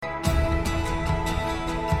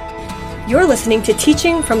You're listening to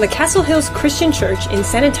teaching from the Castle Hills Christian Church in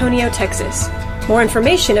San Antonio, Texas. More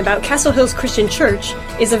information about Castle Hills Christian Church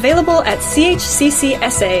is available at chccsa.com.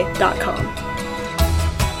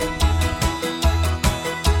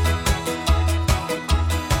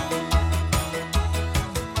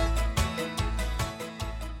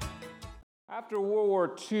 After World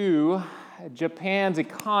War II, Japan's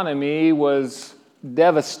economy was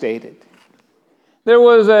devastated. There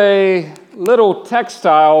was a little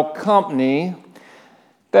textile company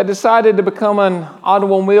that decided to become an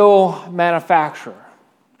automobile manufacturer.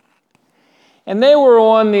 And they were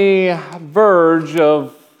on the verge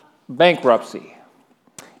of bankruptcy.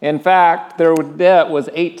 In fact, their debt was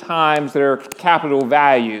 8 times their capital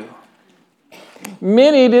value.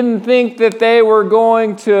 Many didn't think that they were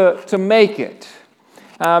going to make it.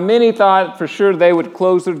 Many thought for sure they would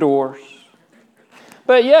close their doors.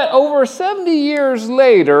 But yet, over 70 years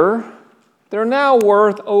later, they're now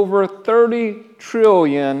worth over 30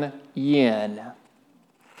 trillion yen.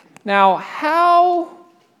 Now, how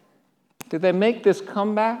did they make this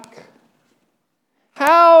comeback?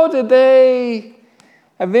 How did they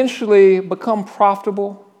eventually become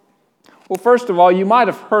profitable? Well, first of all, you might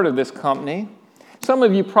have heard of this company. Some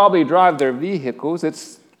of you probably drive their vehicles.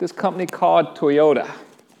 It's this company called Toyota.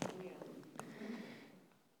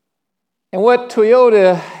 And what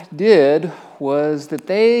Toyota did was that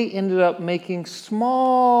they ended up making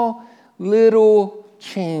small little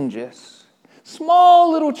changes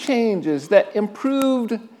that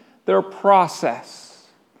improved their process.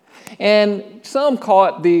 And some call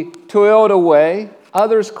it the Toyota way,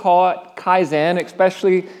 others call it Kaizen,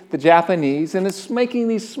 especially the Japanese, and it's making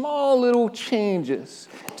these small little changes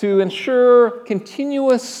to ensure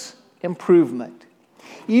continuous improvement.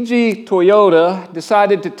 E.g., Toyota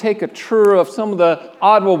decided to take a tour of some of the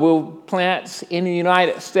automobile plants in the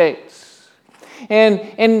United States.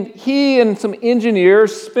 And he and some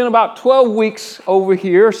engineers spent about 12 weeks over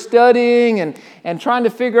here studying and trying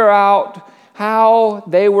to figure out how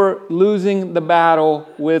they were losing the battle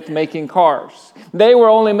with making cars. They were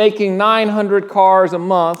only making 900 cars a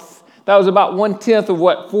month. That was about 1/10 of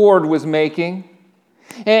what Ford was making.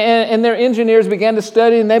 And their engineers began to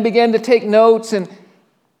study and they began to take notes and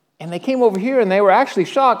they came over here and they were actually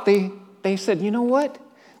shocked. They said, you know what?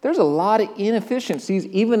 There's a lot of inefficiencies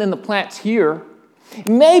even in the plants here.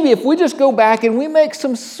 Maybe if we just go back and we make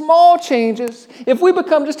some small changes, if we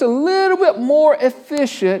become just a little bit more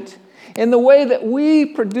efficient in the way that we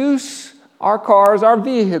produce our cars, our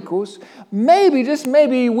vehicles, maybe, just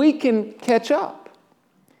maybe, we can catch up.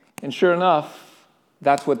 And sure enough,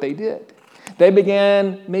 that's what they did. They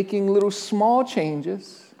began making little small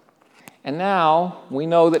changes. And now we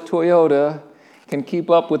know that Toyota can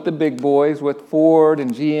keep up with the big boys, with Ford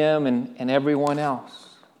and GM and everyone else.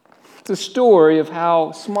 It's a story of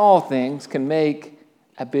how small things can make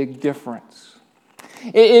a big difference.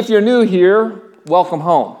 If you're new here, welcome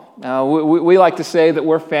home. We like to say that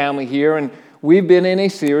we're family here, and we've been in a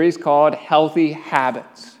series called Healthy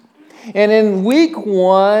Habits. And in week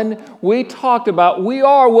 1, we talked about we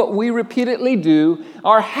are what we repeatedly do.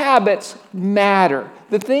 Our habits matter.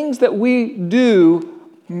 The things that we do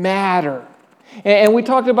matter. And we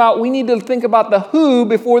talked about we need to think about the who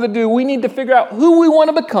before the do. We need to figure out who we want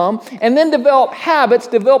to become and then develop habits,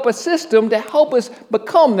 develop a system to help us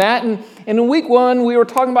become that. And in week 1, we were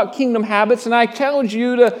talking about kingdom habits, and I challenge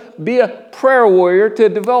you to be a prayer warrior, to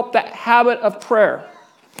develop that habit of prayer.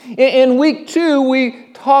 In week 2, we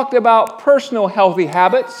talked about personal healthy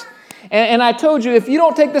habits. And I told you, if you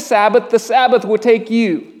don't take the Sabbath will take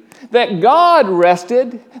you. That God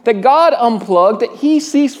rested, that God unplugged, that He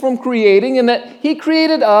ceased from creating, and that He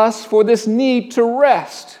created us for this need to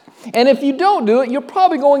rest. And if you don't do it, you're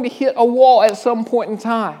probably going to hit a wall at some point in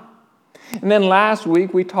time. And then last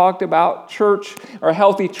week, we talked about church or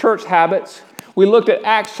healthy church habits. We looked at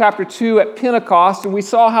Acts chapter 2 at Pentecost, and we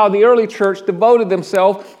saw how the early church devoted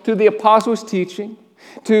themselves to the apostles' teaching,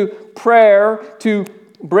 to prayer, to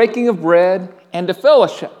breaking of bread, and to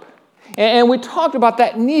fellowship. And we talked about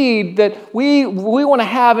that need that we want to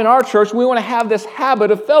have in our church. We want to have this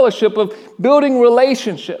habit of fellowship, of building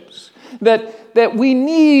relationships, that we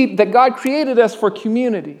need, that God created us for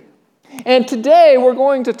community. And today we're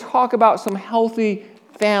going to talk about some healthy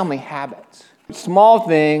family habits. Small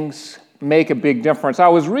things make a big difference. I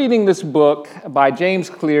was reading this book by James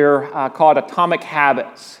Clear called Atomic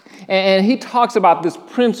Habits. And he talks about this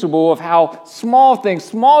principle of how small things,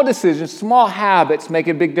 small decisions, small habits make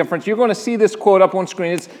a big difference. You're going to see this quote up on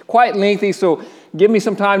screen. It's quite lengthy, so give me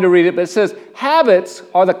some time to read it. But it says, habits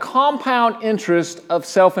are the compound interest of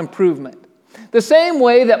self-improvement. The same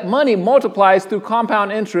way that money multiplies through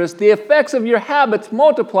compound interest, the effects of your habits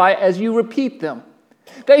multiply as you repeat them.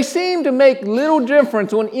 They seem to make little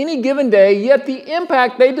difference on any given day, yet the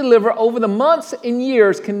impact they deliver over the months and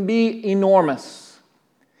years can be enormous.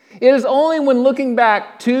 It is only when looking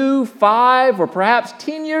back 2, 5, or perhaps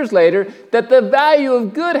 10 years later that the value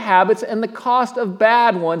of good habits and the cost of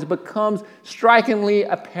bad ones becomes strikingly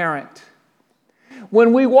apparent.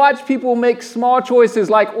 When we watch people make small choices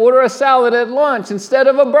like order a salad at lunch instead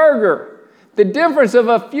of a burger, the difference of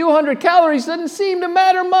a few hundred calories doesn't seem to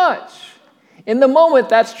matter much. In the moment,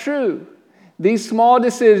 that's true. These small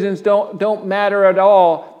decisions don't matter at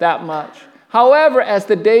all that much. However, as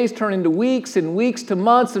the days turn into weeks and weeks to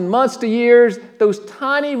months and months to years, those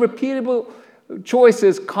tiny repeatable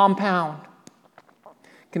choices compound.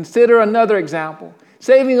 Consider another example.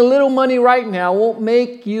 Saving a little money right now won't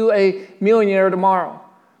make you a millionaire tomorrow,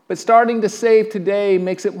 but starting to save today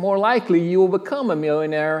makes it more likely you will become a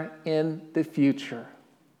millionaire in the future.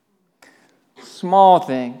 Small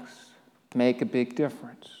things make a big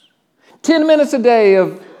difference. 10 minutes a day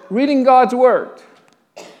of reading God's Word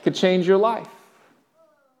could change your life.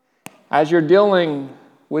 As you're dealing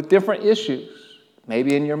with different issues,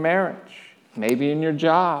 maybe in your marriage, maybe in your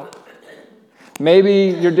job,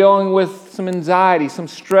 maybe you're dealing with some anxiety, some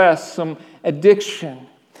stress, some addiction.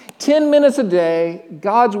 10 minutes a day,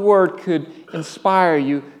 God's Word could inspire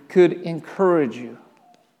you, could encourage you.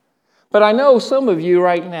 But I know some of you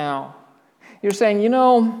right now, you're saying,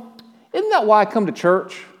 isn't that why I come to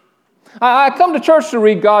church? I come to church to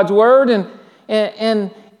read God's Word,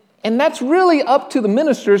 and that's really up to the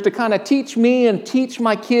ministers to kind of teach me and teach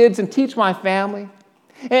my kids and teach my family.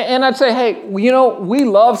 And I'd say, hey, we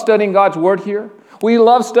love studying God's Word here. We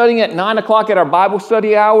love studying at 9 o'clock at our Bible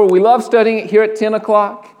study hour. We love studying it here at 10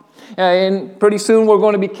 o'clock. And pretty soon we're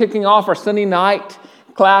going to be kicking off our Sunday night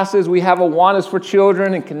classes. We have Awanas for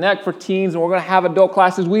children and Connect for teens, and we're going to have adult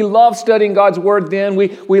classes. We love studying God's Word then.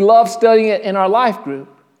 We love studying it in our life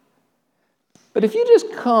group. But if you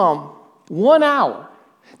just come 1 hour,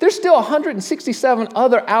 there's still 167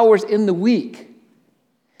 other hours in the week.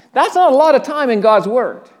 That's not a lot of time in God's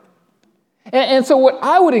Word. And so what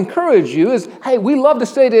I would encourage you is, hey, we love to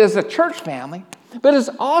study it as a church family, but it's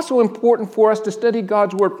also important for us to study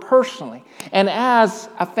God's Word personally and as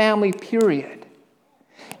a family, period.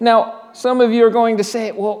 Now, some of you are going to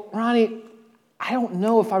say, well, Ronnie, I don't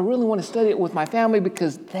know if I really want to study it with my family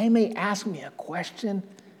because they may ask me a question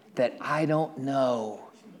that I don't know.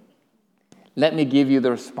 Let me give you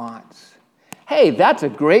the response. Hey, that's a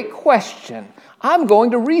great question. I'm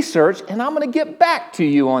going to research and I'm going to get back to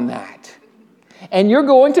you on that. And you're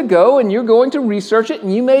going to go and you're going to research it,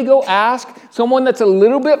 and you may go ask someone that's a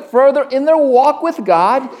little bit further in their walk with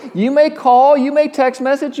God. You may call, you may text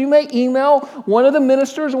message, you may email one of the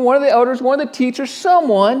ministers or one of the elders, one of the teachers,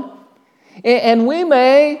 someone, and we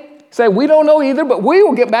may say, we don't know either, but we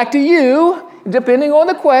will get back to you depending on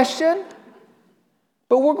the question.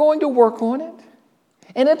 But we're going to work on it.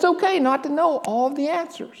 And it's okay not to know all of the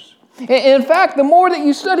answers. In fact, the more that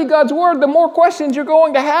you study God's Word, the more questions you're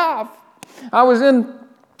going to have. I was in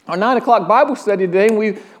our 9 o'clock Bible study today, and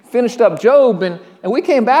we finished up Job, and we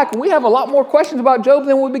came back, and we have a lot more questions about Job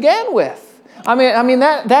than we began with. I mean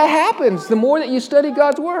that happens the more that you study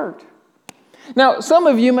God's Word. Now, some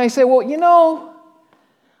of you may say, well,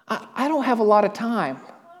 I don't have a lot of time.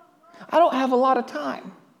 I don't have a lot of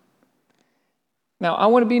time. Now, I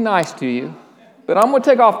want to be nice to you, but I'm going to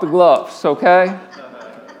take off the gloves, okay?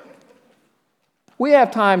 We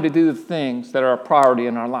have time to do the things that are a priority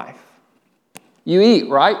in our life. You eat,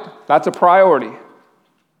 right? That's a priority.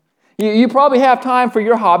 You probably have time for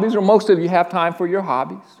your hobbies, or most of you have time for your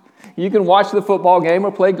hobbies. You can watch the football game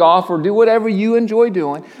or play golf or do whatever you enjoy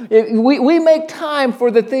doing. We make time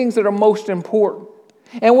for the things that are most important.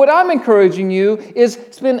 And what I'm encouraging you is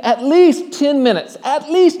spend at least 10 minutes. At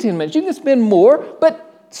least 10 minutes. You can spend more,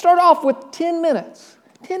 but start off with 10 minutes.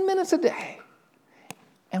 10 minutes a day.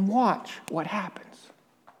 And watch what happens.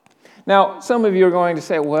 Now, some of you are going to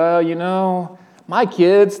say, well, my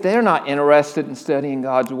kids, they're not interested in studying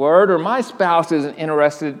God's Word, or my spouse isn't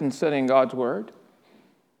interested in studying God's Word.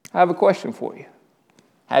 I have a question for you.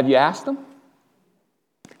 Have you asked them?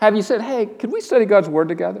 Have you said, hey, could we study God's Word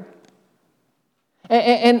together?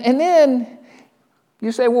 And then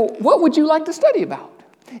you say, well, what would you like to study about?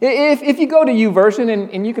 If you go to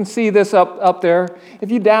YouVersion, and you can see this up there, if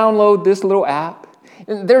you download this little app,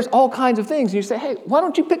 and there's all kinds of things. And you say, hey, why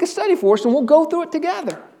don't you pick a study for us and we'll go through it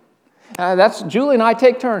together. That's Julie and I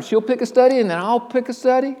take turns. She'll pick a study and then I'll pick a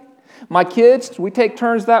study. My kids, we take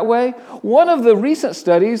turns that way. One of the recent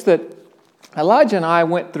studies that Elijah and I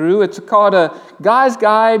went through, it's called A Guy's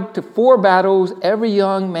Guide to 4 Battles Every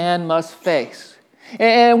Young Man Must Face.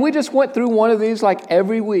 And we just went through one of these like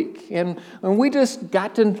every week. And we just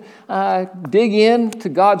got to dig into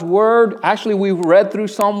God's Word. Actually, we read through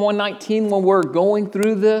Psalm 119 when we're going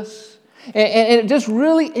through this. And it just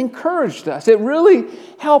really encouraged us. It really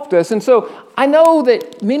helped us. And so I know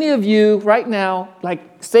that many of you right now,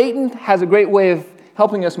 like Satan has a great way of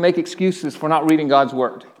helping us make excuses for not reading God's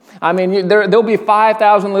Word. I mean, there'll be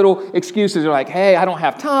 5,000 little excuses. You're like, hey, I don't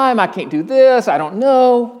have time. I can't do this. I don't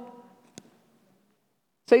know.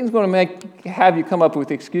 Satan's going to have you come up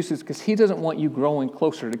with excuses because he doesn't want you growing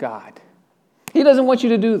closer to God. He doesn't want you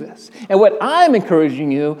to do this. And what I'm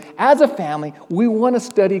encouraging you, as a family, we want to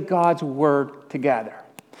study God's Word together.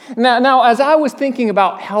 Now, as I was thinking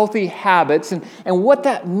about healthy habits and what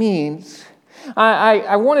that means,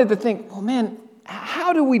 I wanted to think, well, man,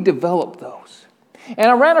 how do we develop those? And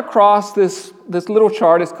I ran across this little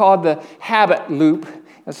chart. It's called the habit loop.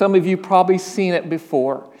 And some of you probably seen it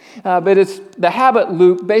before. But it's the habit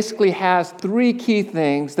loop basically has 3 key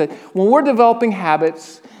things that when we're developing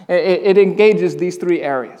habits, it engages these 3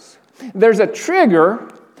 areas. There's a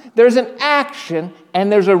trigger, there's an action,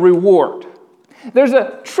 and there's a reward. There's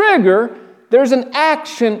a trigger, there's an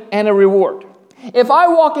action, and a reward. If I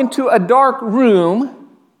walk into a dark room,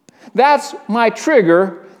 that's my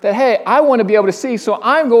trigger that, hey, I want to be able to see, so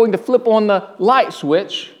I'm going to flip on the light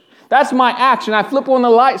switch. That's my action. I flip on the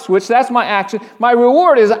light switch. That's my action. My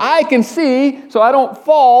reward is I can see so I don't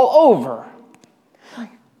fall over.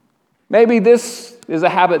 Maybe this is a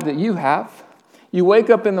habit that you have. You wake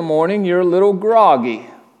up in the morning, you're a little groggy.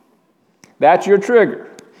 That's your trigger.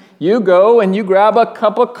 You go and you grab a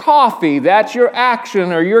cup of coffee. That's your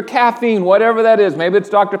action or your caffeine, whatever that is. Maybe it's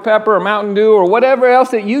Dr. Pepper or Mountain Dew or whatever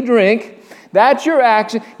else that you drink. That's your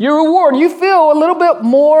action, your reward. You feel a little bit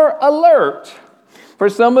more alert. For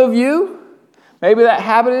some of you, maybe that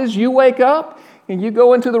habit is you wake up and you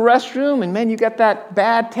go into the restroom and man, you got that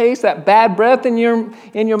bad taste, that bad breath in your mouth,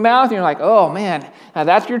 and you're like, oh man, now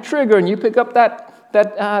that's your trigger. And you pick up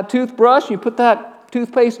that toothbrush, you put that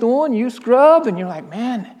toothpaste on, you scrub, and you're like,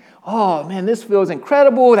 man, oh man, this feels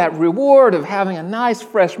incredible. That reward of having a nice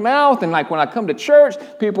fresh mouth. And like when I come to church,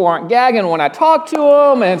 people aren't gagging when I talk to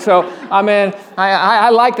them. And so, I mean, I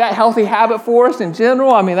like that healthy habit for us in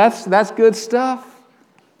general. I mean, that's good stuff.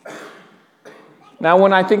 Now,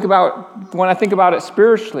 when I think about it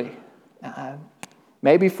spiritually,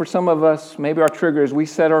 maybe for some of us, maybe our trigger is we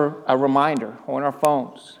set a reminder on our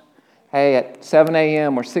phones. Hey, at 7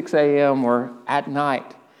 a.m. or 6 a.m. or at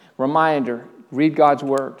night, reminder, read God's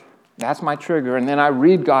Word. That's my trigger, and then I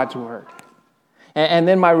read God's Word. And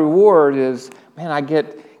then my reward is, man, I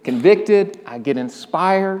get convicted, I get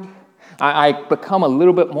inspired, I become a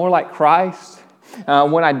little bit more like Christ.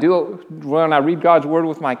 When I read God's Word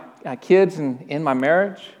with my kids and in my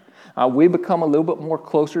marriage, we become a little bit more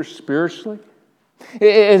closer spiritually.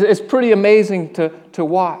 It's pretty amazing to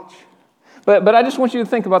watch. But I just want you to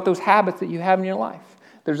think about those habits that you have in your life.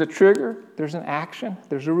 There's a trigger, there's an action,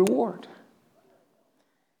 there's a reward.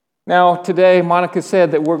 Now, today, Monica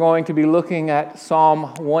said that we're going to be looking at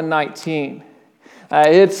Psalm 119.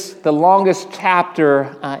 It's the longest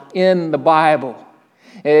chapter in the Bible.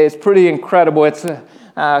 It's pretty incredible.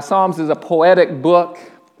 Psalms is a poetic book,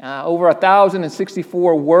 over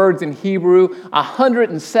 1,064 words in Hebrew,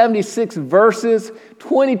 176 verses,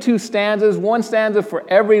 22 stanzas, 1 stanza for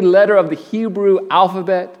every letter of the Hebrew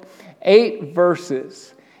alphabet, 8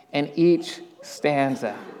 verses in each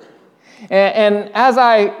stanza. And as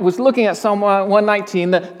I was looking at Psalm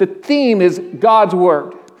 119, the theme is God's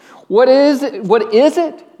Word. What is it?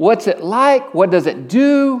 What's it like? What does it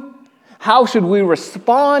do? How should we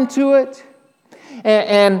respond to it?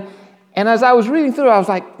 And as I was reading through it, I was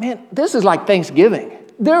like, man, this is like Thanksgiving.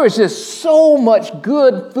 There is just so much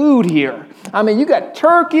good food here. I mean, you got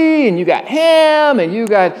turkey, and you got ham, and you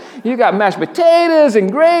got mashed potatoes,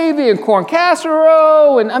 and gravy, and corn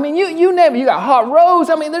casserole, and I mean, you name it. You got hot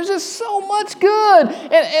roast. I mean, there's just so much good.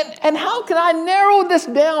 And how can I narrow this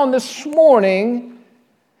down this morning?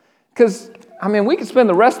 Because, I mean, we could spend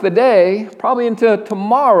the rest of the day, probably into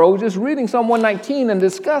tomorrow, just reading Psalm 119 and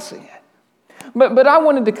discussing it. But I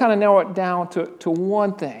wanted to kind of narrow it down to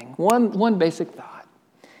one thing, one basic thought.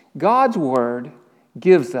 God's Word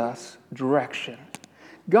gives us direction.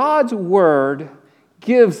 God's Word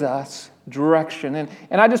gives us direction.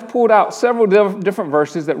 And I just pulled out several different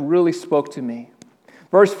verses that really spoke to me.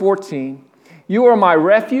 Verse 14, you are my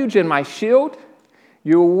refuge and my shield.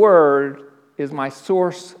 Your Word is my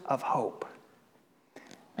source of hope.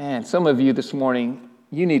 Man, some of you this morning,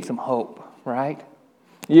 you need some hope, right?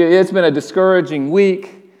 It's been a discouraging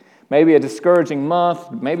week. maybe a discouraging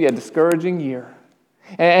month, maybe a discouraging year.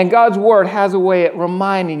 And God's Word has a way at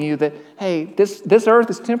reminding you that, hey, this earth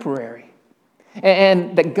is temporary.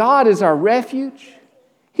 And that God is our refuge.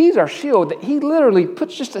 He's our shield. That He literally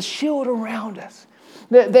puts just a shield around us.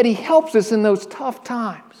 That He helps us in those tough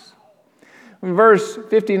times. In verse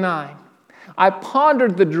 59, I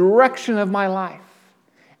pondered the direction of my life,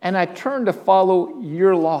 and I turned to follow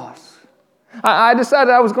your laws. I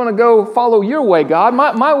decided I was going to go follow your way, God.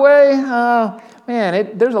 My way,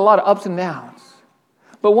 there's a lot of ups and downs.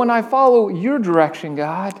 But when I follow your direction,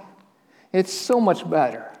 God, it's so much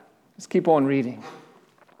better. Let's keep on reading.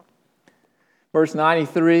 Verse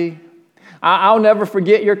 93, I'll never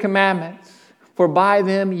forget your commandments, for by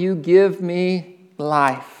them you give me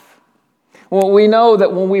life. Well, we know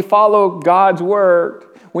that when we follow God's word,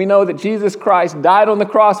 we know that Jesus Christ died on the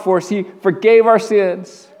cross for us. He forgave our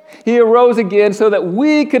sins. He arose again so that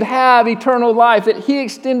we could have eternal life, that He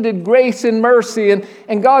extended grace and mercy.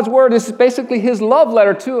 And God's Word is basically His love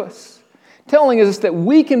letter to us, telling us that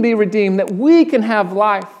we can be redeemed, that we can have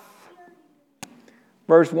life.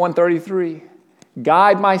 Verse 133,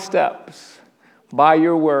 guide my steps by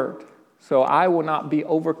your word, so I will not be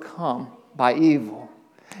overcome by evil.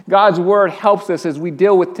 God's Word helps us as we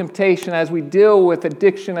deal with temptation, as we deal with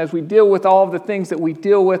addiction, as we deal with all of the things that we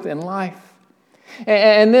deal with in life.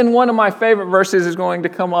 And then one of my favorite verses is going to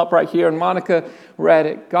come up right here, and Monica read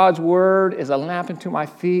it. God's Word is a lamp unto my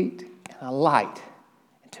feet and a light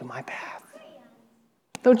into my path.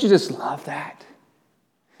 Don't you just love that?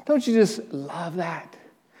 Don't you just love that?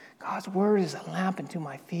 God's Word is a lamp unto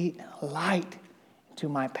my feet and a light into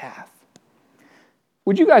my path.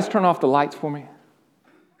 Would you guys turn off the lights for me?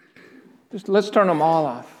 Just let's turn them all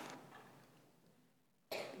off.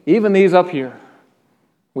 Even these up here.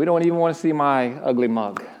 We don't even want to see my ugly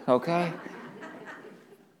mug, okay?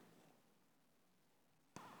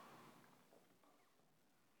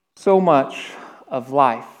 So much of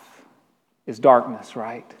life is darkness,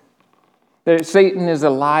 right? Satan is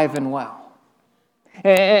alive and well.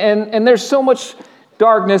 And there's so much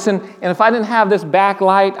darkness, and if I didn't have this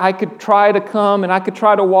backlight, I could try to come and I could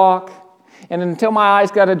try to walk. And until my eyes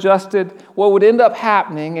got adjusted, what would end up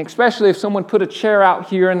happening, especially if someone put a chair out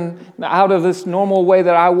here and out of this normal way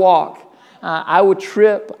that I walk, I would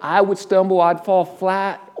trip, I would stumble, I'd fall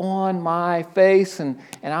flat on my face, and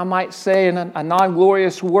I might say a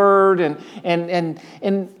non-glorious word, and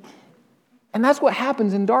that's what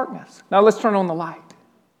happens in darkness. Now let's turn on the light.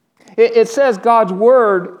 It says God's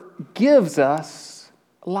Word gives us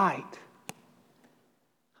light.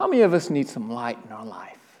 How many of us need some light in our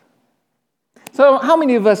life? So how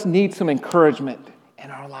many of us need some encouragement in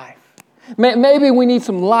our life? Maybe we need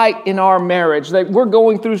some light in our marriage. That we're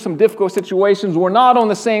going through some difficult situations. We're not on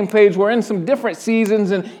the same page. We're in some different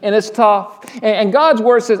seasons, and it's tough. And God's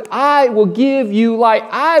Word says, I will give you light.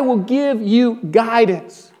 I will give you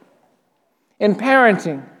guidance. In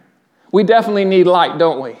parenting, we definitely need light,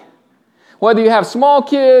 don't we? Whether you have small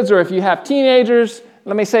kids or if you have teenagers,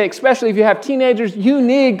 let me say, especially if you have teenagers, you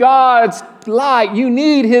need God's light. You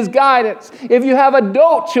need His guidance. If you have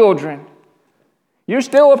adult children, you're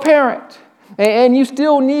still a parent, and you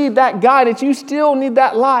still need that guidance. You still need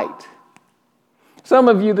that light. Some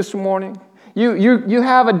of you this morning, you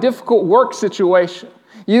have a difficult work situation.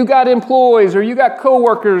 You got employees or you got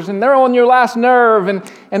coworkers, and they're on your last nerve, and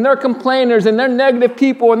they're complainers, and they're negative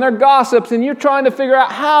people, and they're gossips, and you're trying to figure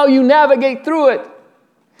out how you navigate through it.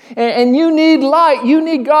 And you need light. You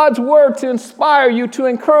need God's Word to inspire you, to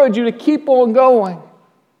encourage you to keep on going.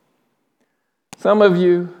 Some of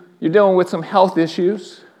you, you're dealing with some health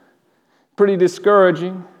issues. Pretty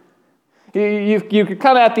discouraging. You're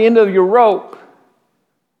kind of at the end of your rope.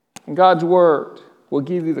 And God's Word will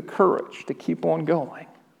give you the courage to keep on going.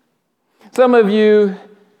 Some of you,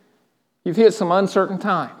 you've hit some uncertain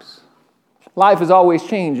times. Life is always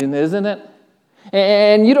changing, isn't it?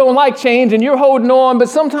 And you don't like change, and you're holding on, but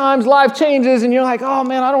sometimes life changes, and you're like, oh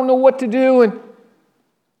man, I don't know what to do.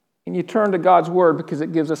 And you turn to God's Word because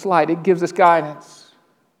it gives us light. It gives us guidance.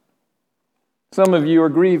 Some of you are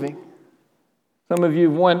grieving. Some of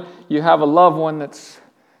you have a loved one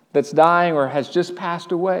that's dying or has just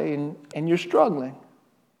passed away, and you're struggling.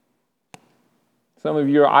 Some of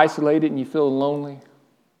you are isolated and you feel lonely.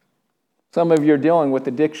 Some of you are dealing with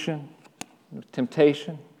addiction, with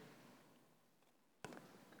temptation.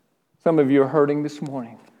 Some of you are hurting this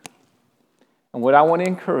morning. And what I want to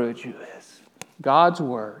encourage you is God's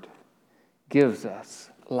Word gives us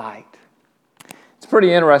light. It's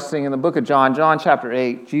pretty interesting in the book of John chapter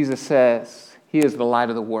 8, Jesus says He is the light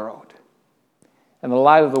of the world. And the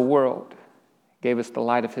light of the world gave us the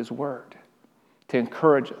light of His Word to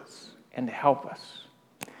encourage us and to help us.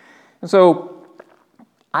 And so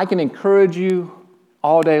I can encourage you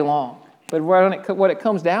all day long. But what it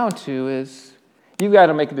comes down to is you've got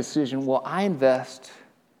to make a decision. Will I invest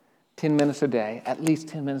 10 minutes a day, at least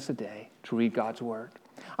 10 minutes a day, to read God's Word?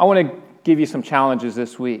 I want to give you some challenges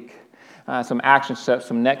this week, some action steps,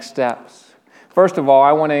 some next steps. First of all,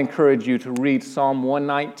 I want to encourage you to read Psalm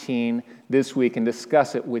 119 this week and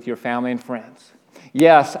discuss it with your family and friends.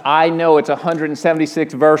 Yes, I know it's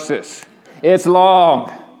 176 verses. It's long.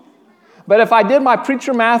 But if I did my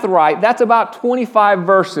preacher math right, that's about 25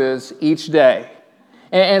 verses each day.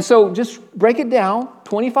 And so just break it down,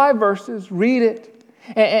 25 verses, read it,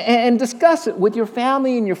 and discuss it with your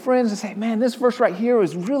family and your friends and say, man, this verse right here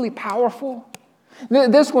is really powerful.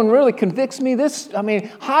 This one really convicts me.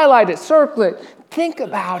 Highlight it, circle it, think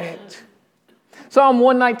about it. Psalm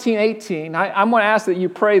 119:18. I'm going to ask that you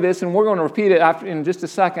pray this, and we're going to repeat it in just a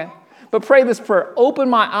second. But pray this prayer: open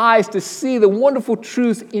my eyes to see the wonderful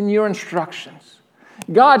truth in your instructions.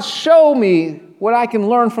 God, show me what I can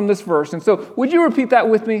learn from this verse. And so would you repeat that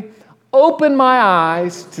with me? Open my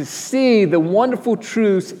eyes to see the wonderful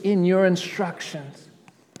truths in your instructions.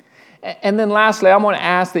 And then lastly, I'm going to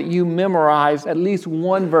ask that you memorize at least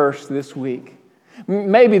one verse this week.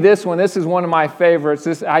 Maybe this one. This is one of my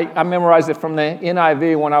favorites. I memorized it from the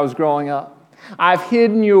NIV when I was growing up. I've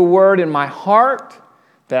hidden your word in my heart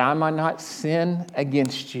that I might not sin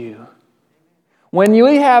against you. When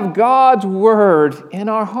we have God's word in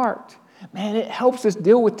our heart, man, it helps us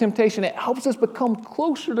deal with temptation. It helps us become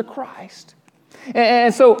closer to Christ.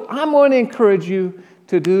 And so I'm going to encourage you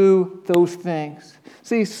to do those things.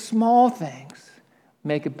 See, small things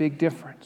make a big difference.